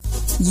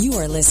You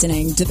are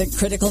listening to the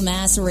Critical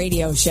Mass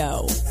Radio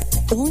Show,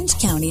 Orange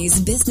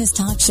County's business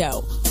talk show,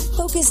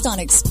 focused on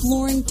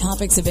exploring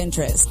topics of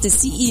interest to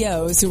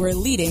CEOs who are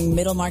leading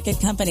middle market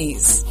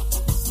companies.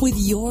 With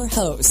your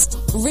host,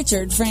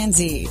 Richard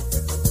Franzi.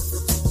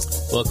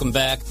 Welcome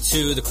back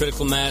to the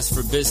Critical Mass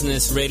for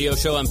Business Radio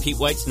Show. I'm Pete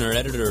Weitzner,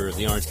 editor of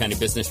the Orange County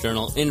Business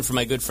Journal, in for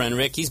my good friend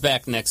Rick. He's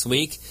back next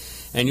week.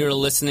 And you're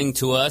listening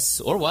to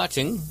us or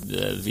watching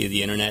via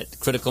the internet,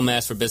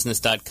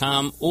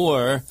 criticalmassforbusiness.com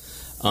or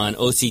on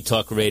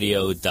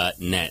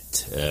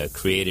octalkradio.net,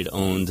 created,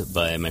 owned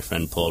by my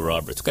friend Paul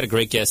Roberts. We've got a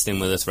great guest in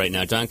with us right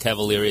now. John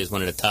Cavalieri is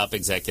one of the top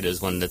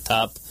executives, one of the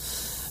top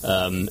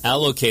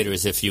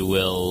allocators, if you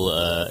will,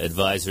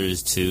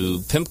 advisors to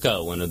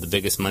PIMCO, one of the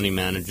biggest money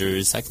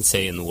managers, I can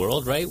say, in the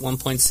world, right?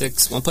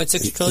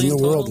 1.6 trillion in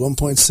the total? world,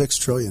 1.6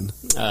 trillion.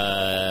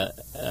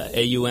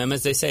 AUM,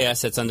 as they say,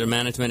 assets under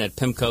management at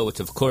PIMCO, which,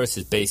 of course,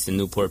 is based in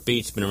Newport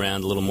Beach, been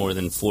around a little more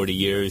than 40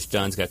 years.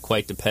 John's got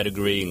quite the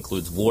pedigree,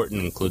 includes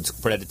Wharton, includes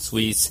Credit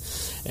Suisse,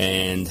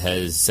 and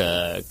has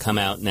come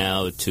out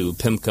now to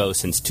PIMCO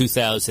since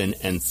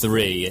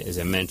 2003, as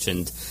I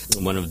mentioned,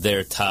 one of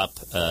their top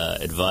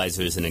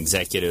advisors and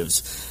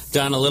executives.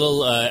 John, a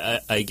little,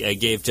 I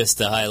gave just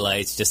the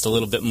highlights, just a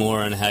little bit more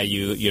on how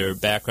your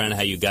background,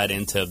 how you got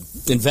into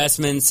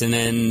investments, and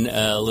then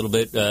a little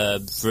bit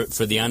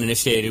for the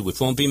uninitiated, which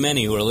won't be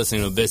many who are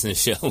listening to a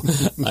business show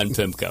on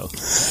PIMCO.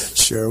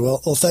 Sure.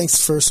 Well,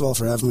 thanks, first of all,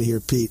 for having me here,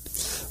 Pete.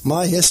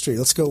 My history,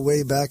 let's go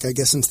way back, I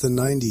guess, into the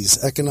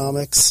 90s.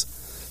 Economics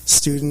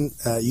student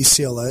at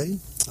UCLA,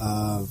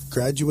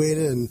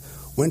 graduated and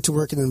went to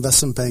work in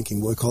investment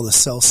banking, what we call the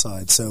sell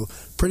side. So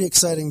pretty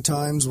exciting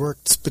times,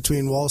 worked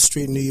between Wall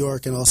Street in New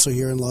York and also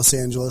here in Los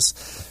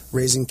Angeles,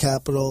 raising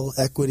capital,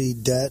 equity,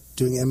 debt,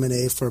 doing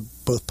M&A for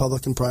both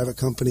public and private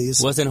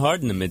companies. Wasn't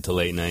hard in the mid to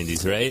late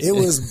 90s, right? It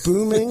was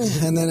booming,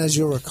 and then as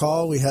you'll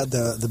recall, we had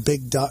the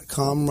big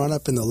dot-com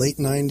run-up in the late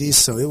 90s,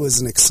 so it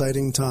was an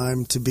exciting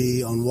time to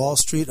be on Wall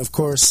Street. Of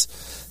course,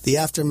 the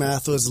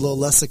aftermath was a little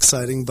less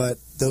exciting, but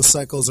those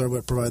cycles are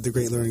what provide the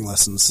great learning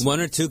lessons.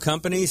 One or two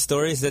companies,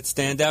 stories that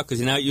stand out?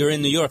 Because you're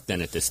in New York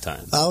then at this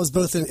time. I was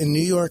both in New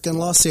York and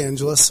Los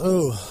Angeles.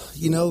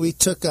 We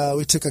took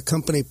a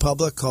company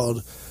public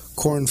called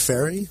Korn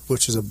Ferry,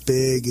 which is a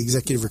big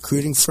executive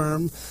recruiting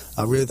firm,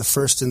 really the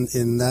first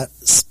in that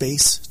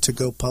space to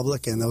go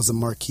public, and that was a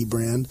marquee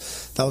brand.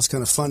 That was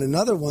kind of fun.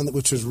 Another one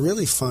which was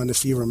really fun,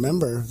 if you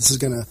remember, this is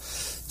going to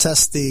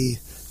test the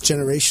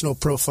generational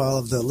profile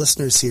of the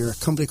listeners here, a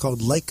company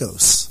called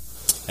Lycos.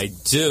 I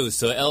do.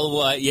 So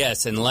LY,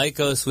 yes, and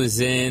Lycos was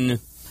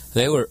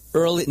they were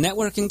early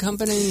networking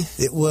company?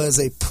 It was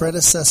a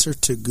predecessor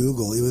to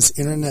Google. It was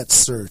internet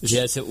search.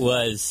 Yes, it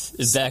was.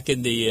 Back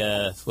in the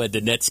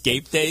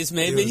Netscape days,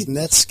 maybe? It was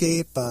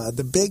Netscape.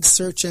 The big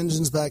search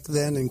engines back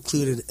then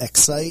included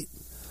Excite,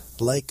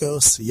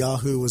 Lycos,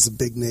 Yahoo was a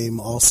big name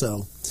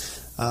also.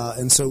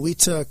 And so we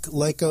took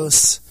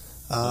Lycos.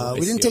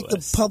 We didn't take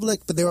the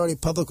public, but they were already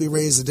public. We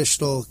raised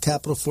additional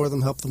capital for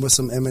them, helped them with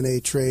some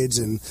M&A trades,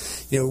 and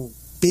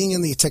being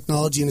in the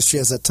technology industry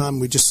at that time,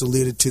 we just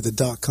alluded to the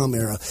dot-com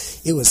era.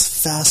 It was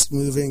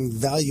fast-moving.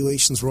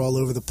 Valuations were all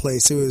over the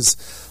place. It was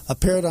a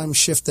paradigm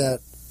shift that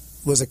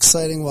was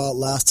exciting while it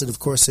lasted. Of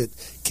course, it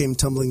came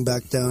tumbling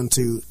back down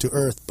to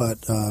earth, but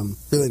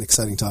really an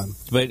exciting time.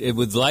 But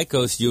with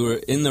Lycos, you were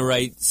in the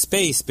right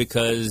space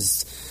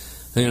because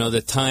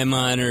the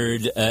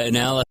time-honored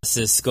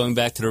analysis going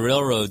back to the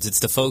railroads, it's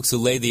the folks who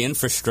lay the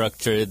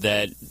infrastructure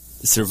that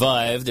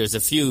survive. There's a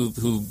few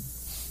who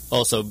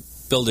also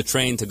build a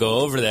train to go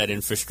over that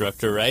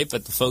infrastructure, right?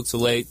 But the folks who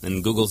lay,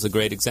 and Google's a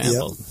great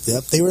example.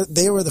 Yep.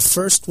 They were the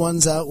first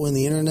ones out when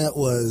the internet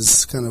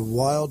was kind of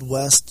Wild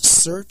West.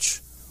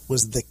 Search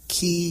was the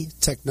key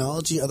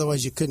technology.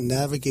 Otherwise, you couldn't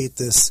navigate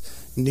this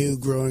new,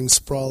 growing,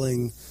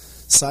 sprawling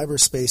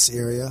cyberspace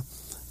area.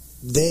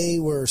 They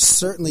were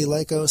certainly,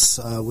 Lycos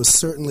was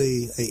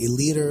certainly a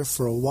leader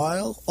for a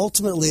while.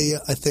 Ultimately,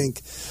 I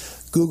think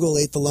Google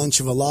ate the lunch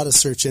of a lot of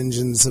search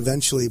engines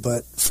eventually,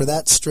 but for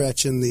that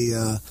stretch in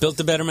the... built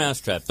a better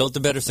mousetrap, built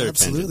a better search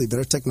absolutely, engine.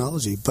 Better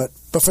technology. But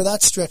for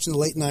that stretch in the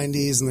late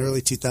 90s and the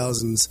early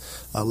 2000s,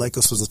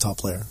 Lycos was the top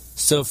player.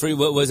 So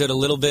was it a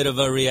little bit of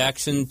a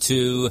reaction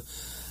to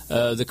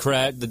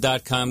the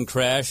dot-com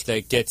crash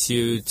that gets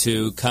you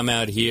to come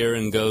out here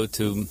and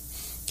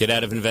get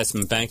out of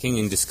investment banking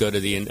and just go to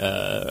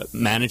the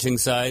managing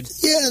side?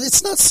 Yeah,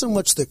 it's not so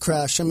much the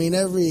crash. I mean,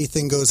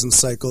 everything goes in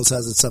cycles,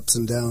 has its ups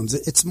and downs.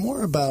 It's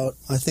more about,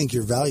 I think,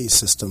 your value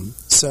system.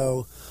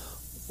 So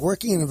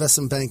working in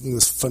investment banking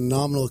was a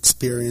phenomenal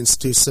experience,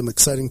 do some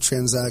exciting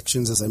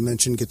transactions, as I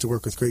mentioned, get to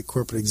work with great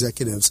corporate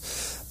executives.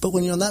 But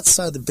when you're on that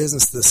side of the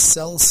business, the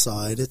sell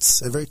side,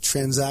 it's a very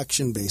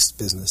transaction-based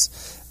business.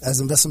 As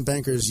investment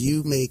bankers,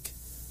 you make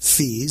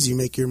fees, you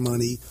make your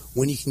money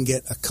when you can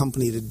get a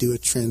company to do a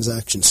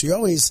transaction. So you're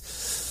always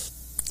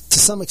to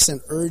some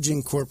extent,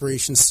 urging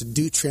corporations to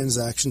do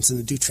transactions and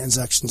to do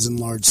transactions in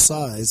large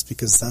size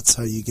because that's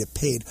how you get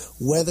paid,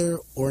 whether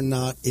or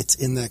not it's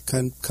in that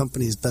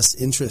company's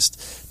best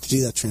interest to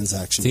do that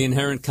transaction. The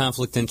inherent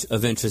conflict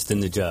of interest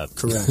in the job.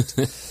 Correct.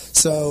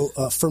 So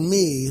for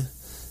me,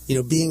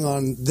 being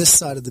on this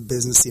side of the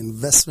business, the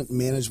investment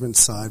management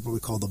side, what we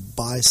call the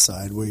buy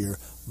side, where you're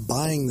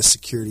buying the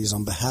securities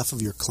on behalf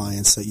of your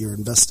clients that you're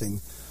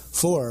investing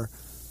for,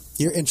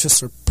 your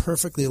interests are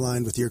perfectly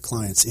aligned with your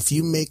clients. If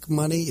you make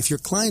money, if your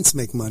clients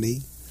make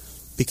money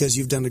because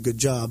you've done a good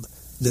job,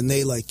 then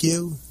they like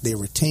you, they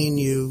retain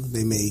you,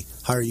 they may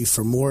hire you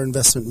for more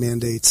investment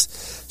mandates.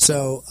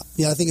 So,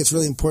 I think it's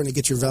really important to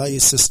get your value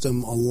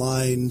system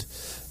aligned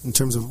in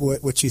terms of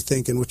what you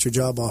think and what your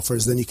job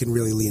offers, then you can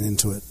really lean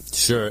into it.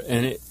 Sure,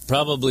 and it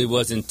probably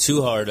wasn't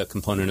too hard a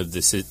component of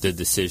the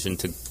decision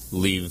to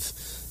leave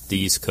the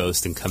East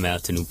Coast and come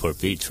out to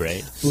Newport Beach,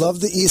 right? Love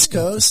the East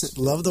Coast,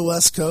 love the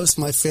West Coast.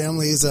 My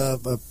family is a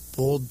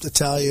old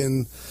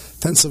Italian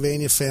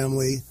Pennsylvania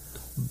family,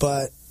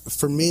 but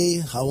for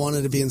me, I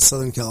wanted to be in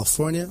Southern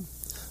California.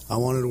 I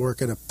wanted to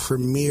work at a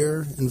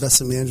premier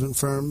investment management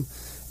firm,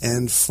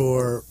 and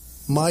for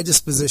my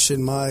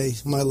disposition, my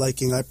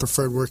liking, I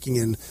preferred working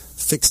in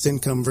fixed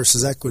income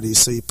versus equities.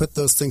 So you put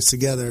those things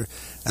together,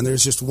 and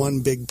there's just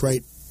one big,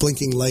 bright,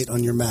 blinking light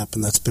on your map,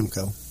 and that's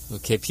PIMCO.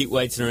 Okay, Pete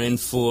Weitzner in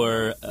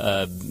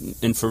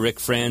for Rick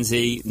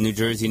Franzi, New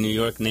Jersey, New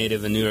York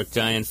native, a New York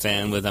Giant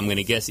fan with, I'm going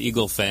to guess,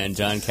 Eagle fan,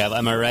 John Cav.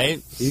 Am I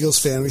right? Eagles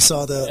fan. We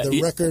saw the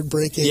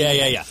record-breaking.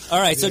 Yeah. All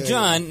right, so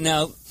John,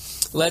 now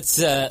let's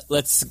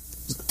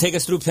take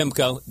us through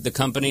PIMCO, the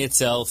company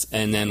itself,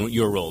 and then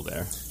your role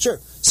there. Sure.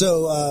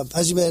 So,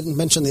 as you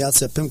mentioned at the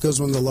outset, PIMCO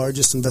is one of the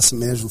largest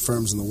investment management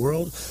firms in the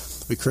world.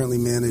 We currently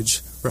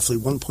manage roughly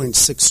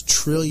 $1.6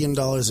 trillion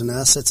in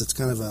assets. It's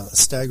kind of a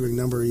staggering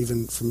number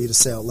even for me to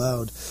say out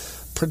loud.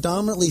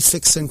 Predominantly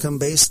fixed income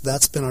based.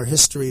 That's been our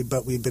history,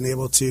 but we've been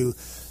able to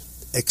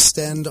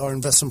extend our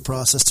investment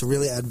process to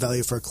really add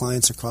value for our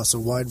clients across a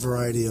wide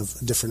variety of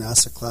different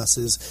asset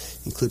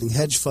classes, including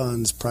hedge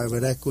funds,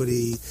 private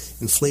equity,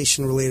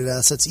 inflation-related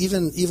assets,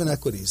 even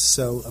equities.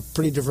 So a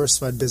pretty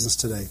diversified business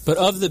today. But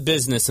of the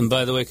business, and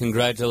by the way,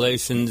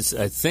 congratulations,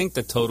 I think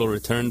the Total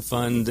Return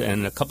Fund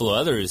and a couple of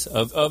others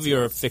of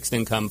your fixed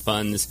income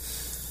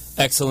funds,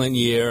 excellent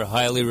year,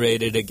 highly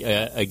rated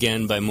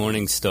again by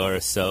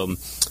Morningstar. So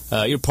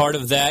you're part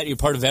of that. You're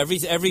part of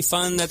every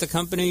fund at the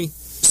company.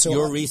 So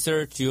your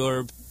research,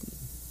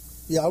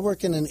 I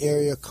work in an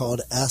area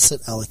called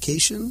asset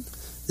allocation.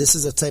 This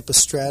is a type of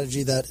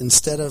strategy that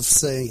instead of,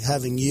 say,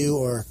 having you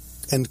or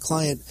end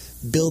client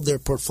build their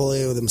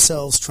portfolio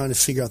themselves, trying to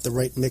figure out the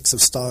right mix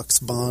of stocks,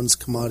 bonds,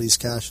 commodities,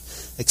 cash,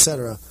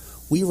 etc.,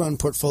 we run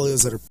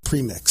portfolios that are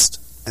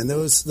pre-mixed. And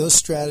those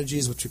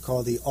strategies, which we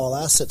call the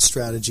all-asset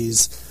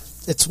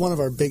strategies, it's one of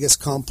our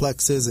biggest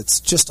complexes.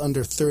 It's just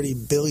under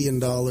 $30 billion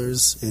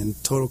in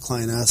total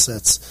client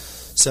assets.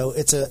 So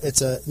it's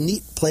a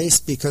neat place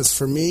because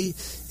for me,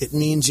 it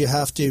means you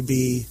have to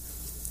be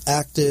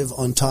active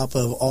on top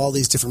of all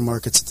these different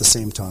markets at the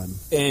same time.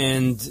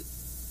 And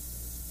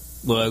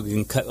well,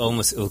 we can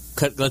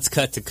let's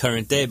cut to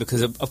current day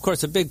because of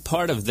course a big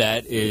part of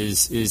that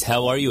is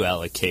how are you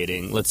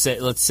allocating? Let's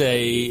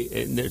say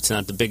it's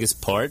not the biggest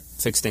part,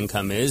 fixed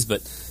income is,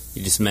 but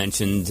you just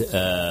mentioned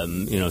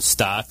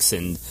stocks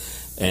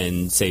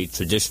and say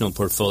traditional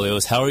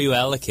portfolios. How are you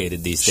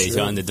allocated these days?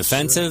 Sure, on the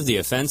defensive, the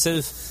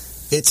offensive?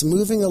 It's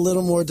moving a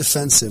little more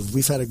defensive.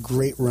 We've had a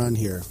great run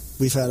here.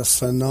 We've had a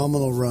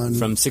phenomenal run.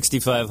 From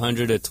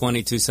 6,500 to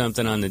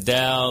 22-something on the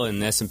Dow,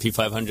 and S&P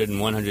 500 and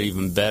 100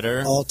 even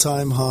better.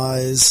 All-time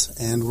highs,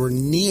 and we're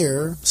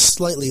near,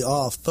 slightly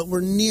off, but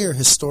we're near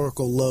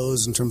historical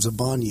lows in terms of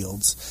bond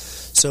yields.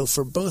 So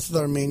for both of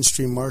our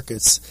mainstream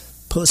markets,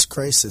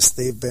 post-crisis,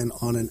 they've been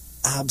on an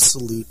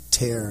absolute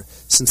tear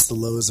since the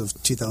lows of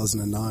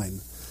 2009.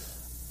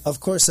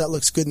 Of course, that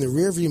looks good in the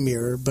rearview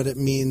mirror, but it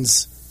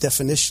means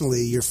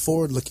definitionally your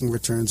forward-looking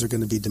returns are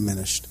going to be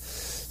diminished.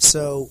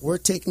 So we're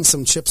taking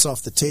some chips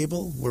off the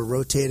table. We're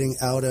rotating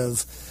out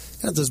of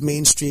kind of those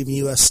mainstream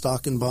U.S.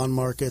 stock and bond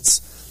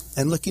markets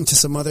and looking to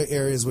some other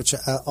areas which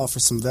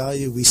offer some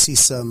value. We see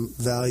some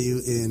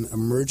value in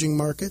emerging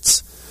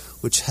markets,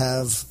 which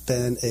have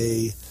been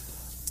a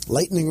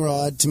lightning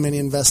rod to many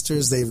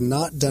investors. They've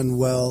not done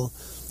well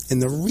in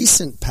the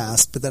recent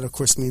past, but that, of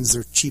course, means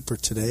they're cheaper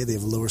today. They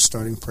have lower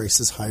starting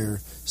prices, higher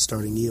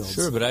starting yields.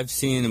 Sure, but I've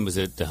seen, was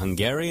it the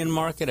Hungarian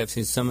market? I've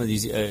seen some of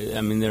these,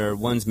 there are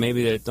ones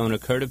maybe that don't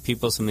occur to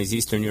people, some of these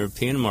Eastern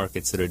European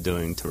markets that are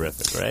doing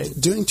terrific, right?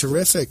 Doing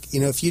terrific.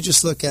 If you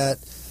just look at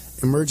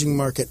emerging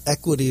market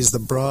equities, the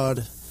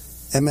broad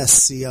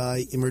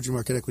MSCI Emerging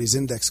Market Equities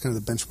Index, kind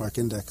of the benchmark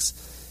index,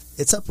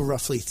 it's up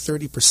roughly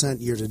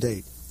 30% year to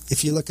date.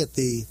 If you look at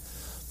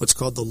what's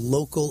called the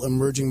local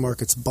emerging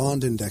markets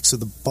bond index, so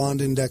the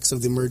bond index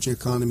of the emerging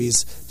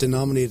economies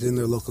denominated in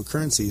their local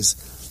currencies,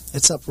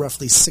 it's up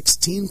roughly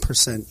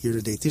 16%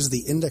 year-to-date. These are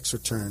the index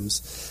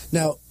returns.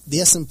 Now, the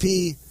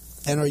S&P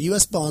and our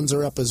U.S. bonds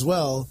are up as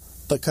well,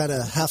 but kind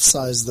of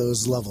half-size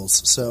those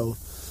levels. So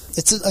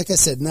It's, like I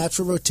said,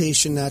 natural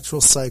rotation,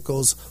 natural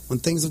cycles. When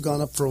things have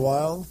gone up for a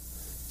while,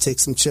 take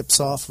some chips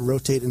off,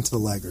 rotate into the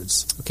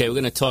laggards. Okay, we're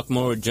going to talk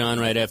more with John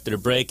right after the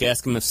break.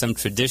 Ask him if some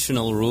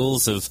traditional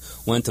rules of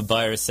when to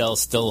buy or sell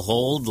still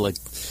hold, like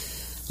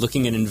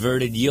looking at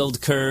inverted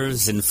yield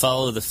curves and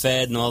follow the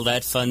Fed and all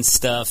that fun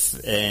stuff,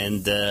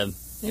 and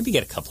maybe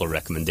get a couple of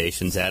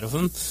recommendations out of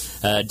him.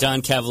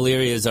 John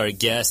Cavalieri is our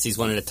guest. He's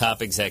one of the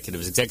top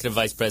executives, Executive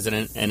Vice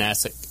President and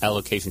Asset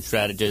Allocation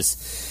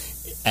Strategist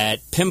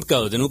at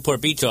PIMCO, the Newport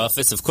Beach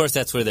office. Of course,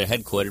 that's where they're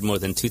headquartered, more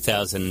than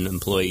 2,000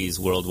 employees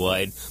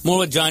worldwide. More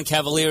with John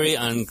Cavalieri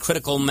on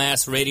Critical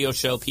Mass Radio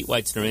Show. Pete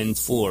Weitzner in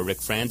for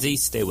Rick Franzi.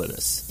 Stay with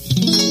us.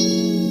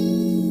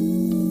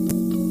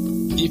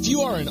 If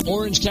you are an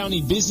Orange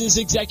County business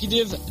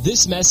executive,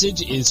 this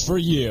message is for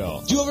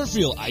you. Do you ever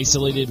feel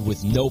isolated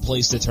with no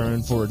place to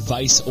turn for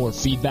advice or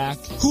feedback?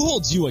 Who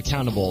holds you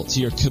accountable to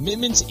your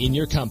commitments in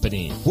your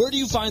company? Where do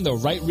you find the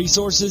right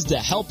resources to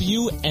help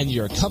you and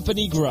your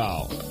company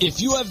grow? If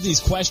you have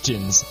these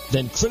questions,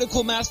 then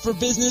Critical Mass for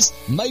Business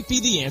might be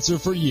the answer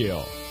for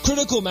you.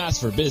 Critical Mass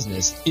for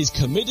Business is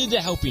committed to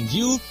helping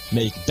you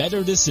make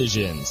better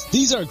decisions.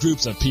 These are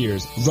groups of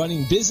peers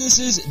running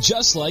businesses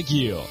just like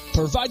you,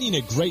 providing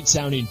a great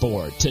sounding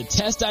board to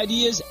test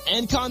ideas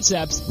and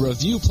concepts,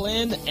 review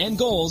plans and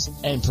goals,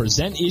 and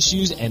present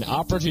issues and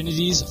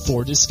opportunities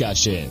for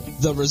discussion.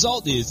 The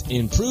result is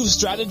improved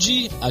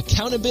strategy,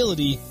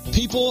 accountability,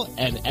 people,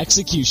 and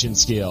execution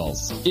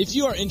skills. If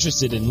you are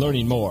interested in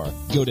learning more,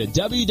 go to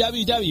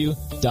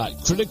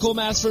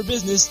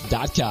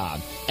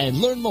www.criticalmassforbusiness.com and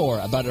learn more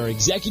about our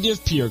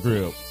executive peer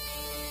group.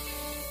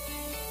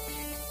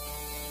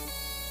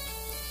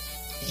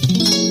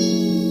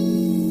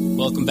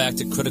 Welcome back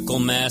to Critical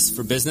Mass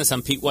for Business.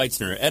 I'm Pete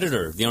Weitzner,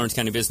 editor of the Orange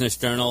County Business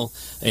Journal,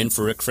 in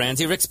for Rick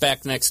Franzi. Rick's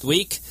back next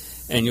week,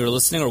 and you're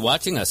listening or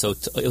watching us on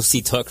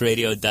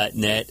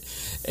OCTalkRadio.net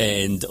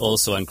and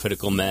also on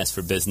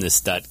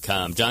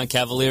CriticalMassForBusiness.com. John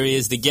Cavalieri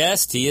is the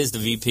guest. He is the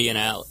VP and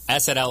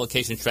Asset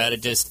Allocation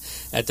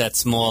Strategist at that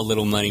small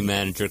little money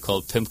manager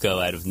called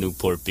PIMCO out of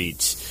Newport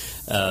Beach.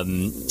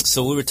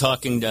 So we were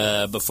talking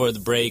before the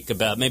break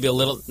about maybe a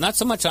little, not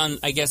so much on,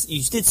 I guess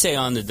you did say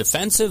on the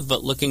defensive,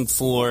 but looking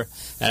for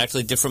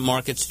actually different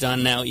markets,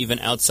 John, now even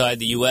outside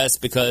the U.S.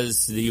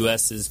 because the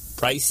U.S. is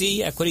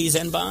pricey, equities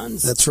and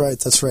bonds? That's right,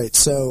 that's right.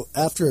 So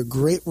after a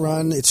great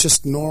run, it's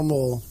just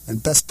normal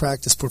and best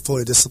practice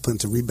portfolio discipline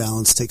to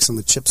rebalance, take some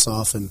of the chips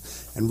off and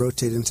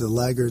rotate into the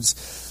laggards.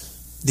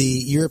 The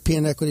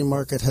European equity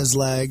market has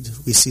lagged.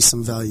 We see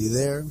some value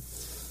there.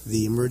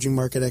 The emerging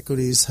market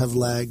equities have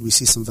lagged. We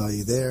see some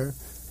value there.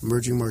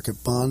 Emerging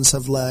market bonds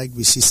have lagged.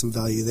 We see some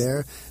value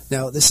there.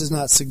 Now, this is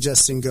not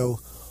suggesting go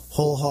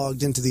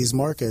whole-hogged into these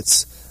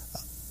markets.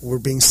 We're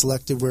being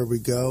selective where we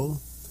go.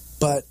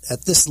 But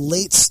at this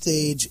late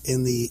stage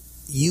in the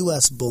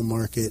U.S. bull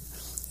market,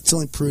 it's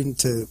only prudent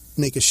to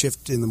make a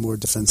shift in the more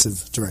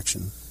defensive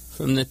direction.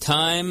 From the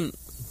time...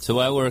 So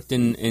I worked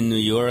in New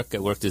York. I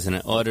worked as an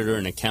auditor,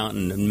 an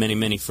accountant, and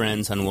many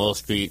friends on Wall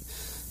Street.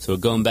 So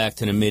going back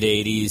to the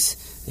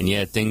mid-'80s, and you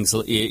had things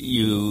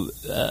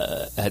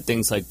had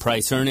things like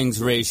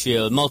price-earnings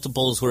ratio.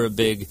 Multiples were a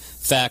big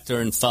factor,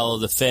 and follow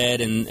the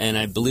Fed. And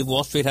I believe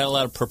Wall Street had a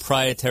lot of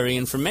proprietary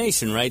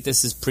information, right?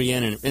 This is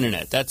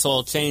pre-internet. That's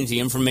all changed. The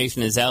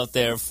information is out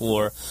there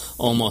for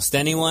almost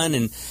anyone,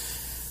 and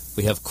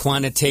we have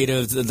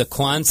quantitative. The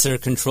quants are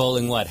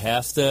controlling,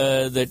 half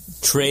the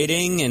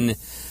trading, and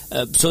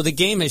so the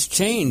game has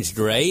changed,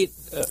 right?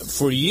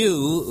 For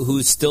you,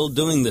 who's still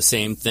doing the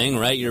same thing,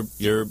 right?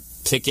 You're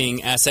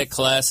picking asset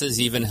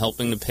classes, even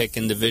helping to pick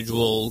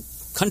individual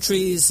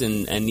countries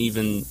and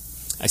even,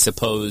 I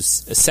suppose,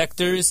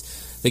 sectors.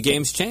 The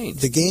game's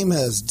changed. The game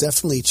has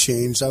definitely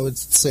changed. I would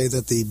say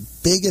that the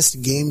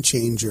biggest game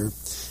changer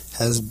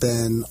has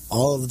been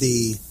all of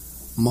the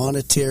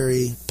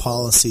monetary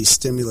policy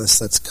stimulus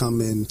that's come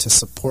in to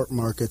support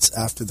markets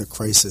after the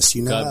crisis.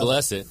 God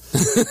bless it.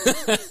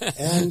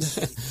 And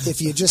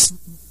if you just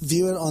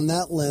view it on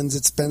that lens,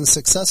 it's been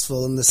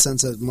successful in the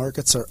sense that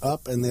markets are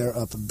up, and they're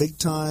up big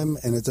time,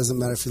 and it doesn't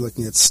matter if you're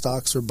looking at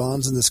stocks or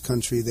bonds in this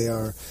country, they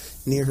are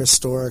near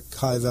historic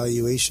high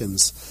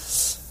valuations.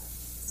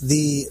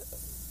 The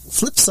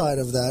flip side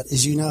of that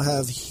is you now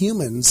have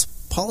humans,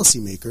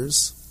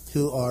 policymakers,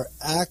 who are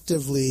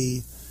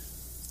actively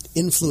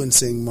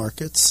influencing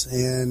markets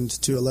and,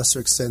 to a lesser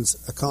extent,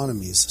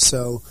 economies.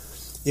 So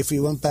if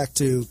we went back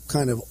to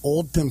kind of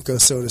old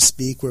PIMCO, so to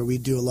speak, where we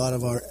do a lot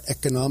of our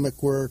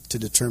economic work to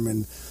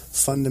determine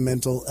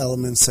fundamental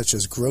elements such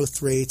as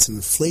growth rates and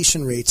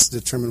inflation rates to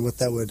determine what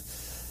that would,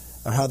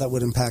 or how that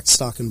would impact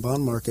stock and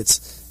bond markets,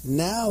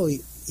 now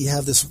you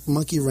have this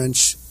monkey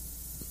wrench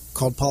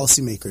called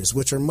policymakers,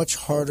 which are much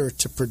harder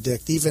to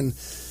predict, even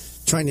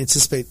trying to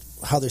anticipate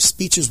how their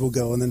speeches will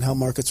go and then how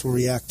markets will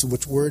react to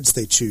which words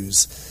they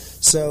choose.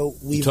 So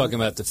you're talking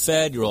about the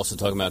Fed. You're also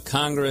talking about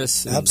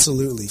Congress.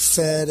 Absolutely.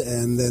 Fed,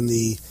 and then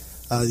the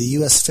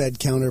U.S. Fed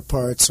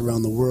counterparts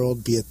around the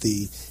world, be it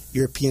the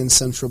European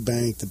Central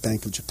Bank, the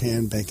Bank of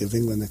Japan, Bank of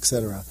England,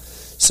 etc.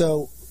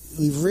 So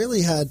we've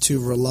really had to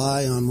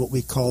rely on what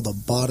we call the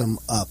bottom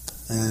up.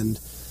 And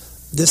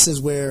this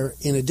is where,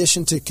 in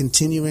addition to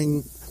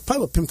continuing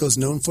probably what PIMCO is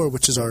known for,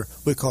 which is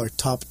we call our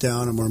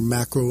top-down and more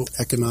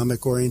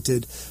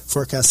macroeconomic-oriented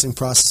forecasting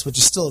process, which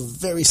is still a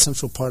very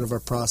central part of our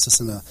process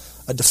and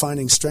a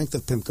defining strength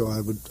of PIMCO,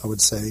 I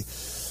would say.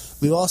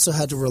 We've also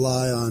had to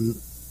rely on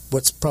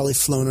what's probably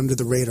flown under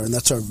the radar, and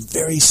that's our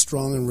very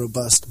strong and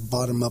robust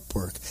bottom-up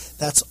work.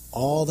 That's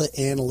all the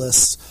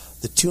analysts,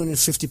 the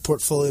 250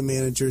 portfolio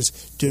managers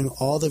doing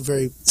all the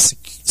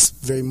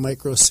very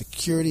micro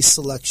security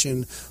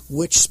selection,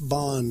 which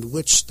bond,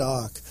 which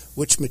stock,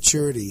 which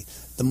maturity,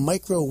 the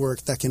micro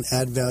work that can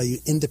add value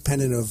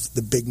independent of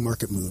the big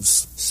market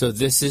moves. So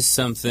this is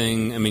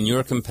something, I mean,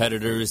 your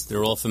competitors,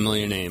 they're all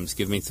familiar names.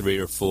 Give me 3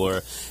 or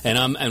 4.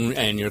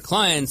 And your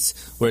clients,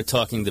 we're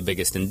talking the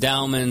biggest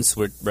endowments,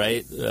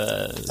 right?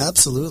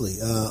 Absolutely.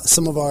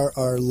 Some of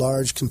our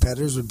large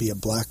competitors would be a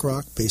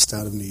BlackRock based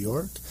out of New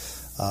York,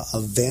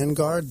 a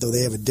Vanguard, though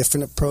they have a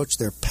different approach.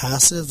 They're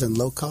passive and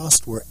low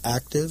cost. We're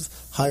active,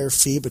 higher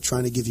fee, but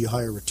trying to give you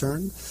higher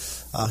return.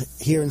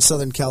 Here in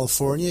Southern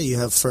California, you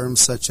have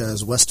firms such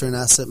as Western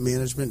Asset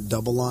Management,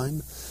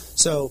 DoubleLine.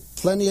 So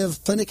plenty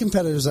of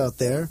competitors out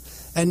there.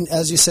 And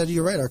as you said,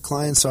 you're right. Our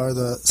clients are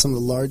some of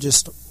the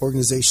largest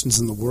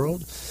organizations in the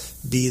world,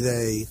 be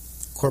they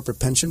corporate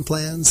pension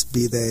plans,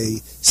 be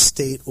they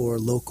state or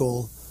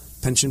local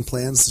pension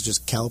plans, such as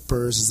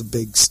CalPERS is a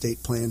big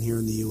state plan here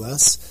in the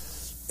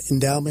U.S.,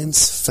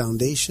 endowments,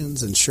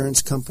 foundations,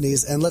 insurance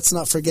companies, and let's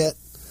not forget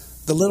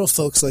the little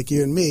folks like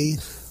you and me.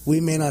 We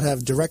may not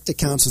have direct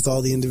accounts with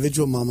all the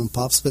individual mom and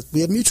pops, but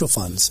we have mutual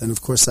funds, and of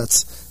course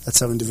that's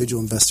how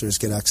individual investors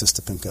get access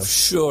to PIMCO.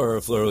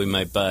 Sure, or we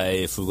might buy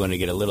if we want to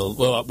get a little.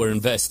 Well, we're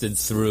invested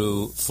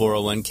through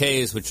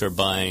 401ks, which are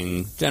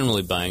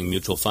generally buying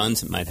mutual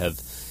funds. It might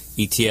have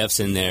ETFs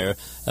in there.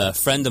 A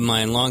friend of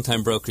mine,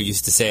 longtime broker,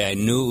 used to say, I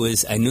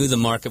knew the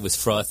market was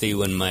frothy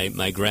when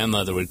my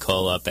grandmother would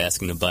call up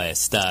asking to buy a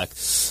stock.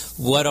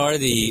 What are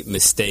the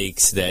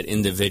mistakes that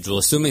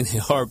individuals, assuming they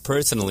are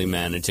personally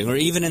managing, or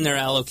even in their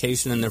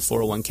allocation in their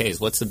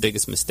 401ks, what's the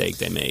biggest mistake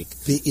they make?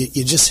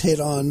 You just hit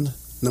on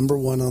number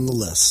 1 on the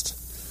list,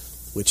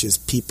 which is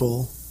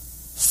people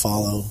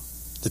follow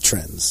the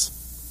trends.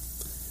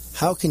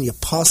 How can you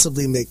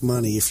possibly make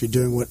money if you're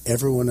doing what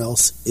everyone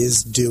else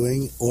is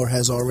doing or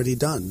has already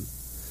done?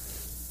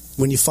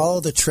 When you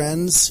follow the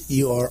trends,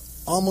 you are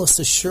almost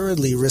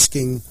assuredly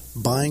risking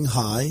buying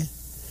high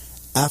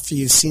after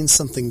you've seen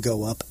something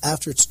go up,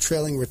 after its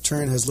trailing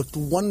return has looked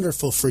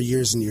wonderful for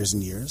years and years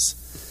and years,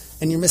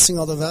 and you're missing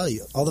all the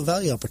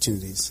value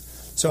opportunities.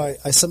 So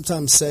I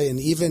sometimes say, and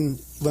even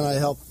when I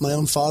help my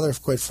own father,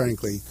 quite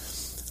frankly,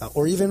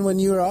 or even when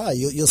you or I,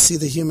 you'll see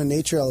the human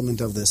nature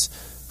element of this.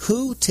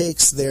 Who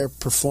takes their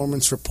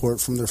performance report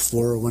from their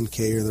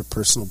 401k or their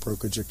personal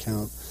brokerage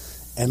account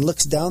and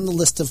looks down the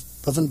list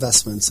of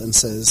investments and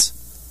says,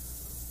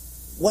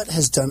 what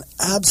has done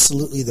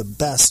absolutely the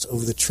best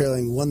over the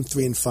trailing 1,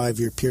 3, and 5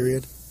 year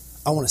period?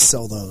 I want to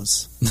sell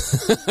those.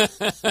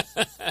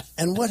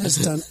 And what has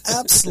done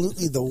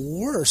absolutely the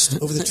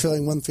worst over the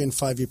trailing 1, 3, and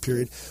 5 year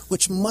period,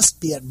 which must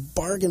be at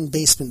bargain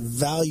basement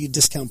value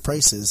discount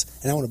prices,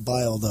 and I want to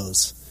buy all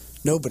those?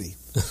 Nobody.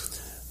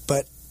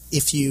 But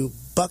if you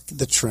buck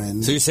the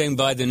trend... So you're saying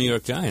buy the New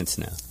York Giants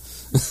now?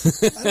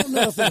 I don't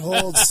know if it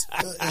holds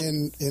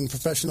in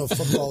professional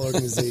football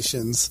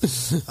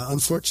organizations.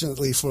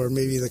 Unfortunately for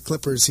maybe the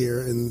Clippers here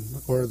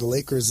or the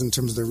Lakers in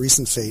terms of their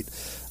recent fate.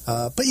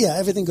 But yeah,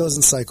 everything goes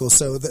in cycles.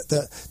 So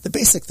the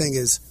basic thing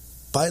is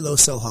buy low,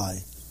 sell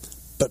high.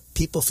 But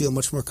people feel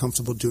much more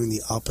comfortable doing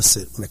the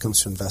opposite when it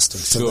comes to investing.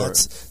 So sure.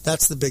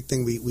 That's the big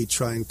thing we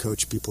try and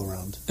coach people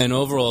around. And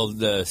overall,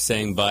 the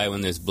saying buy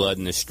when there's blood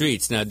in the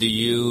streets. Now,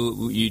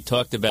 you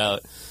talked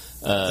about...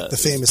 the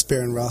famous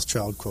Baron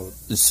Rothschild quote.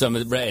 Some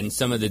of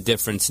the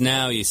difference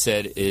now, you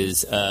said,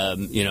 is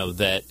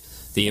that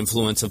the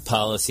influence of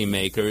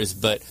policymakers,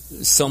 but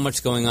so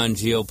much going on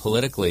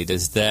geopolitically.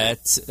 Does that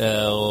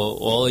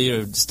all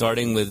you're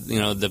starting with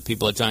the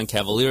people at John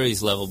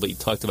Cavalieri's level, but you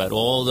talked about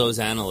all those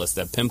analysts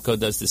that PIMCO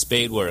does the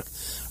spade work.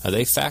 Are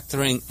they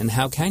factoring, and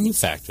how can you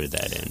factor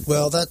that in?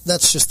 Well,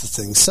 that's just the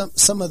thing.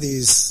 Some of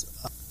these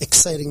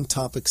exciting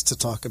topics to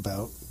talk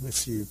about,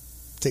 if you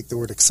take the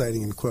word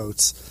exciting in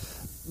quotes,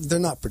 they're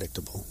not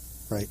predictable,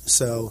 right?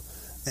 So,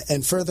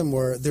 and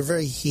furthermore, they're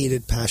very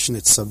heated,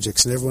 passionate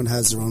subjects, and everyone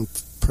has their own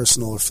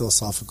personal or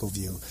philosophical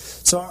view.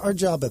 So our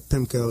job at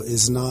PIMCO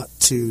is not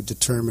to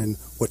determine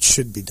what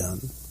should be done.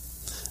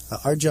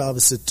 Our job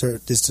is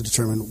to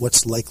determine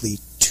what's likely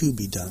to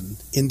be done,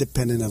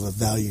 independent of a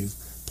value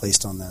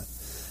placed on that,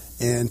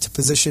 and to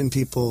position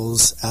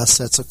people's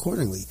assets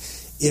accordingly.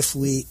 If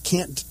we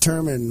can't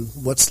determine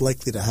what's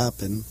likely to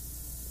happen,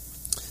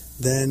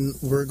 then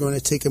we're going to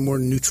take a more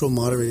neutral,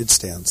 moderated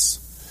stance.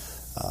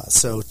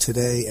 So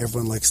today,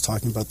 everyone likes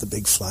talking about the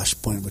big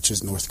flashpoint, which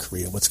is North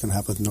Korea. What's going to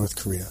happen with North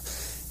Korea?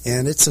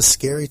 And it's a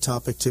scary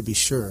topic, to be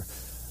sure.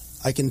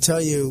 I can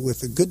tell you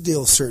with a good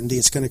deal of certainty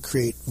it's going to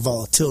create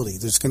volatility.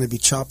 There's going to be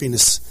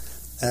choppiness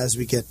as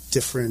we get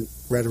different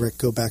rhetoric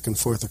go back and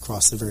forth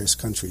across the various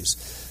countries.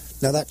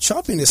 Now, that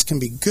choppiness can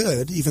be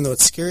good, even though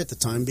it's scary at the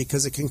time,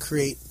 because it can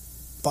create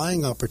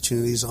buying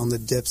opportunities on the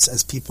dips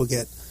as people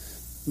get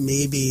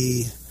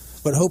maybe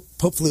what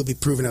hopefully will be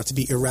proven out to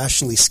be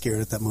irrationally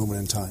scared at that moment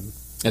in time.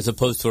 As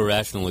opposed to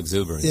irrational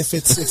exuberance.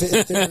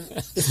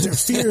 If their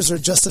fears are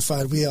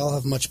justified, we all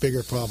have much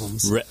bigger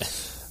problems.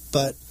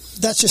 But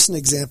that's just an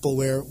example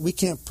where we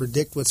can't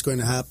predict what's going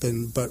to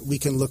happen, but we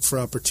can look for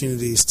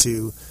opportunities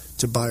to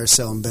buy or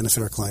sell and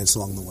benefit our clients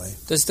along the way.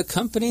 Does the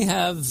company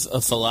have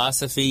a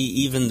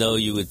philosophy, even though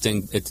you would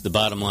think it's the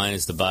bottom line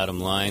is the bottom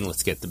line,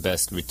 let's get the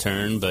best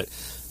return,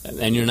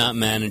 and you're not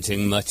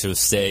managing much of,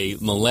 say,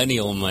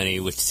 millennial money,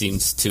 which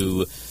seems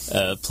to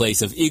a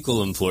place of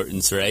equal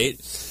importance, right?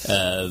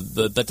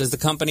 But does the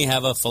company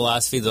have a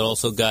philosophy that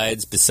also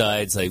guides,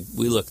 besides, like,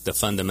 we look at the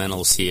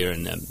fundamentals here,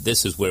 and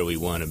this is where we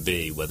want to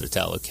be, whether it's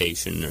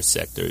allocation or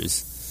sectors?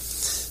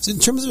 So in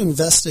terms of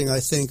investing,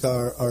 I think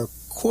our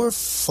core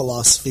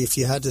philosophy, if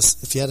you had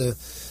to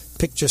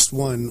pick just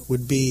one,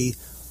 would be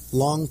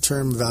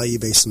long-term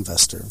value-based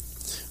investor,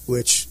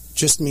 which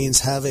just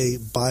means have a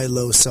buy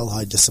low, sell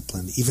high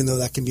discipline, even though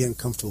that can be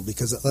uncomfortable.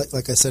 Because,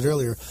 like I said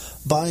earlier,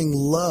 buying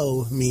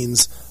low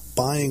means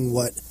buying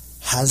what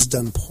has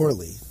done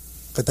poorly,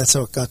 but that's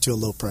how it got to a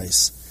low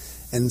price.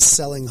 And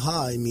selling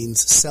high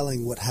means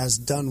selling what has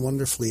done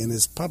wonderfully and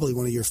is probably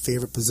one of your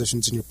favorite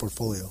positions in your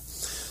portfolio.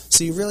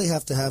 So you really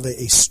have to have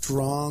a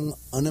strong,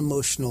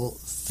 unemotional,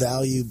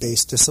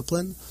 value-based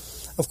discipline.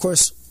 Of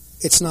course,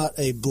 it's not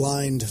a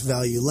blind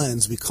value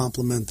lens. We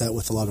complement that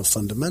with a lot of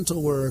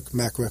fundamental work,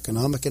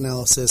 macroeconomic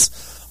analysis,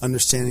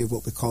 understanding of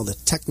what we call the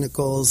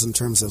technicals in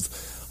terms of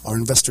our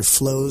investor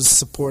flows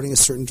supporting a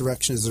certain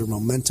direction. Is there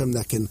momentum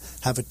that can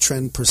have a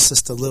trend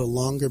persist a little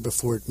longer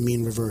before it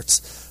mean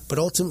reverts? But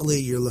ultimately,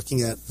 you're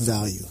looking at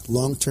value,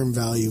 long-term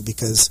value,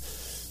 because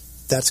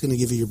that's going to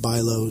give you your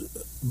buy low,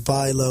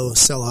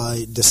 sell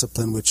high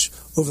discipline, which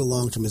over the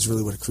long term is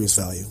really what accrues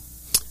value.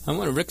 I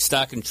want to, Rick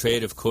Stock and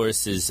Trade, of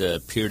course, is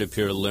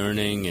peer-to-peer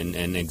learning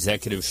and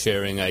executive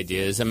sharing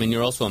ideas. I mean,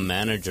 you're also a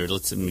manager.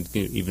 Let's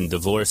even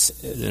divorce,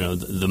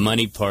 the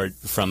money part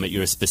from it.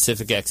 Your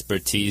specific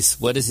expertise.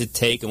 What does it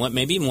take, and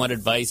what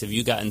advice have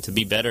you gotten to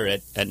be better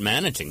at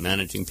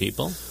managing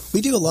people?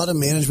 We do a lot of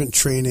management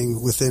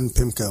training within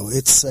PIMCO.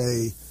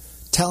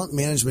 Talent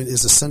management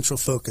is a central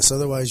focus.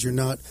 Otherwise, you're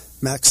not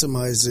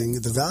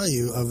maximizing the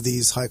value of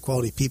these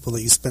high-quality people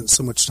that you spent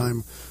so much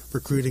time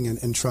recruiting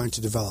and trying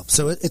to develop.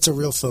 So it's a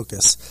real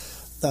focus.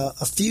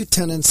 A few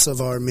tenets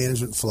of our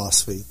management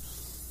philosophy.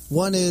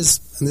 One is,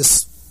 and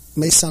this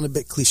may sound a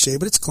bit cliche,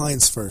 but it's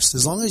clients first.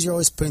 As long as you're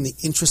always putting the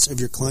interests of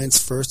your clients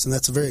first, and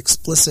that's a very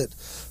explicit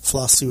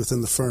philosophy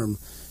within the firm,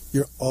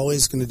 you're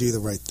always going to do the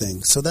right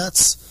thing. So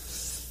that's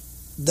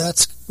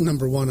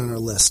number one on our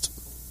list.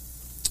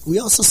 We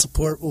also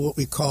support what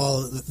we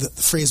call, the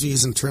phrase we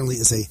use internally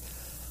is a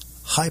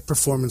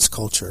high-performance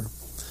culture.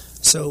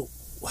 So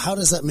how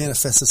does that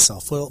manifest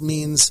itself? Well, it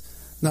means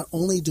not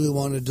only do we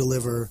want to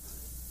deliver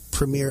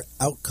premier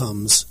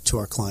outcomes to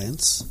our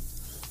clients,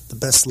 the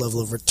best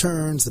level of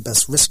returns, the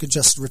best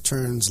risk-adjusted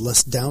returns,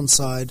 less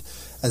downside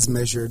as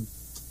measured,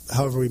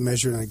 however we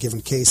measure in a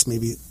given case,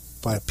 maybe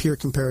by a peer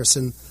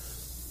comparison.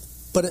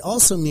 But it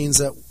also means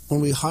that when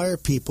we hire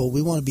people,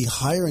 we want to be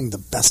hiring the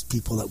best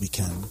people that we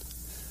can.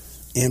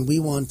 And we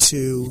want to...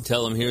 You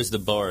tell them, here's the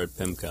bar at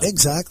PIMCO.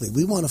 Exactly.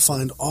 We want to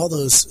find all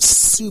those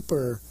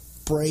super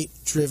bright,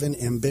 driven,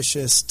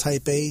 ambitious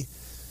Type A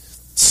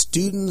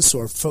students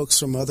or folks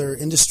from other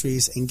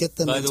industries and get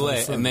them into the firm.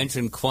 By the way, I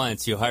mentioned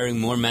quants. You're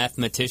hiring more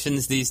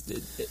mathematicians these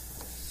days?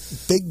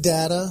 Big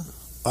data,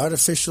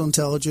 artificial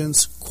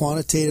intelligence,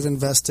 quantitative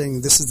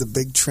investing. This is the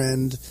big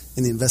trend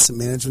in the investment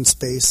management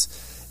space.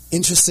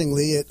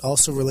 Interestingly, it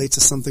also relates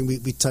to something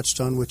we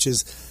touched on, which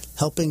is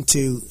helping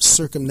to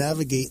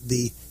circumnavigate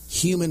the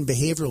human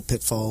behavioral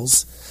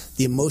pitfalls,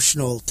 the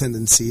emotional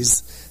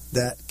tendencies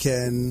that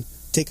can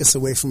take us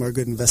away from our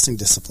good investing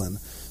discipline.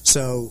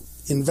 So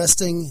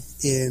investing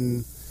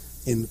in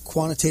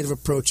quantitative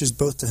approaches,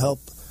 both to help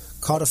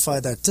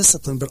codify that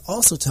discipline, but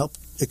also to help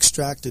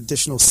extract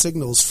additional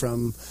signals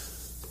from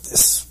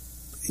this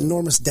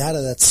enormous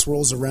data that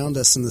swirls around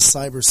us in the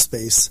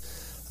cyberspace.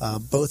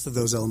 Both of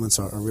those elements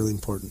are really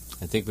important.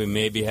 I think we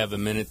maybe have a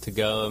minute to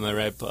go. Am I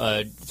right?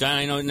 John,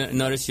 I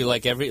notice you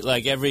like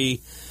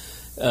every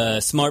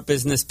smart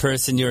business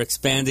person, you're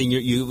expanding.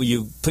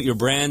 You put your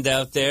brand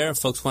out there.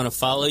 Folks want to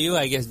follow you.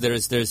 I guess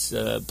there's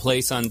a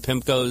place on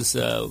PIMCO's,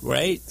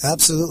 right?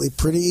 Absolutely.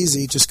 Pretty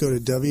easy. Just go to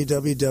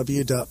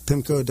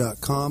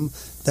www.pimco.com.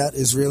 That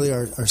is really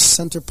our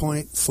center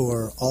point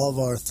for all of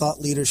our thought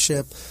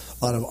leadership,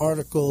 a lot of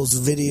articles,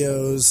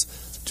 videos,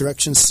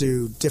 directions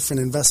to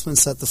different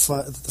investments that the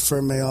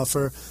firm may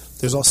offer.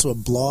 There's also a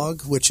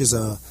blog, which is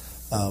a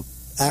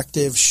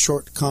active,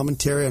 short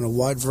commentary on a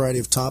wide variety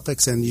of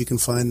topics, and you can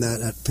find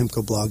that at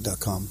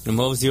pimcoblog.com. And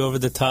what was the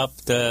over-the-top,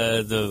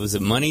 was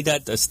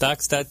it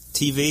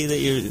stocks.tv that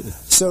you...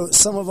 So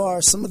some of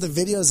the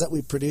videos that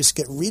we produce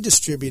get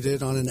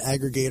redistributed on an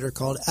aggregator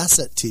called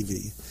Asset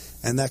TV,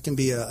 and that can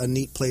be a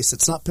neat place.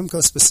 It's not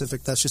PIMCO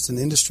specific, that's just an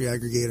industry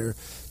aggregator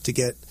to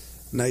get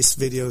nice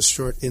videos,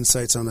 short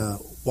insights on a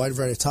wide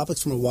variety of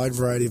topics from a wide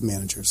variety of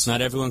managers.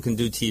 Not everyone can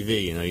do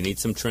TV. You need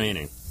some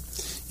training.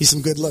 Need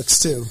some good looks,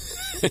 too.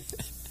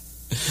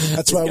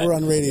 That's why we're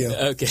on radio.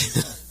 Okay.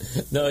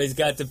 No, he's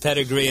got the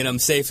pedigree, and I'm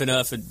safe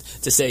enough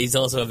to say he's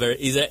also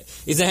he's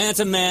a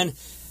handsome man,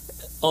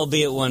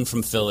 albeit one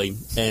from Philly,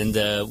 and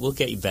we'll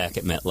get you back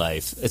at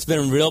MetLife. It's been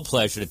a real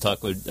pleasure to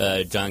talk with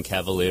John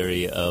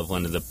Cavalieri of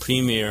one of the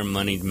premier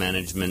money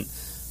management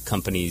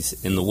companies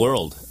in the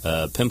world,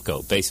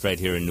 PIMCO, based right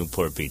here in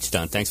Newport Beach.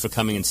 John, thanks for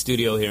coming in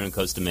studio here in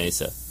Costa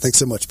Mesa. Thanks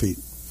so much, Pete.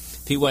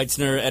 Pete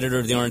Weitzner, editor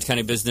of the Orange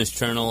County Business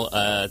Journal.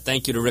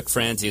 Thank you to Rick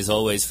Franzi, as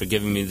always, for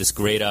giving me this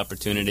great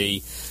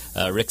opportunity.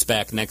 Rick's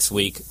back next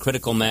week.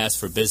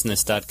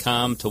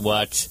 CriticalMassForBusiness.com to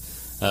watch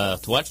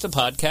the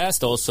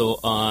podcast, also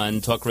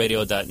on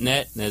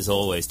TalkRadio.net. And as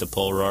always, to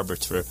Paul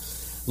Roberts for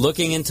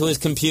looking into his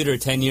computer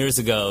 10 years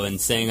ago and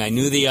saying, I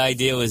knew the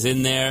idea was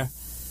in there,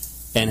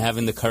 and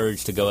having the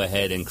courage to go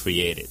ahead and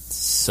create it.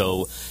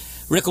 So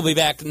Rick will be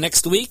back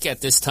next week at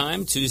this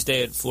time,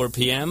 Tuesday at 4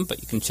 p.m., but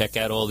you can check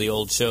out all the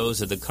old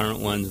shows or the current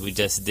ones we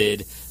just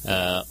did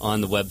on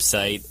the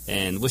website.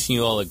 And wishing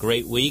you all a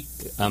great week.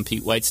 I'm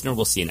Pete Weitzner.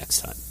 We'll see you next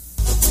time.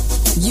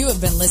 You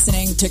have been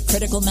listening to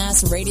Critical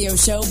Mass Radio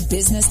Show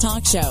Business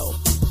Talk Show,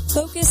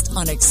 focused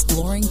on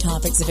exploring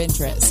topics of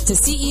interest to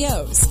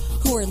CEOs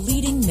who are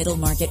leading middle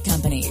market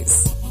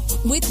companies.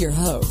 With your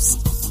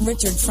host,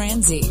 Richard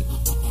Franzi.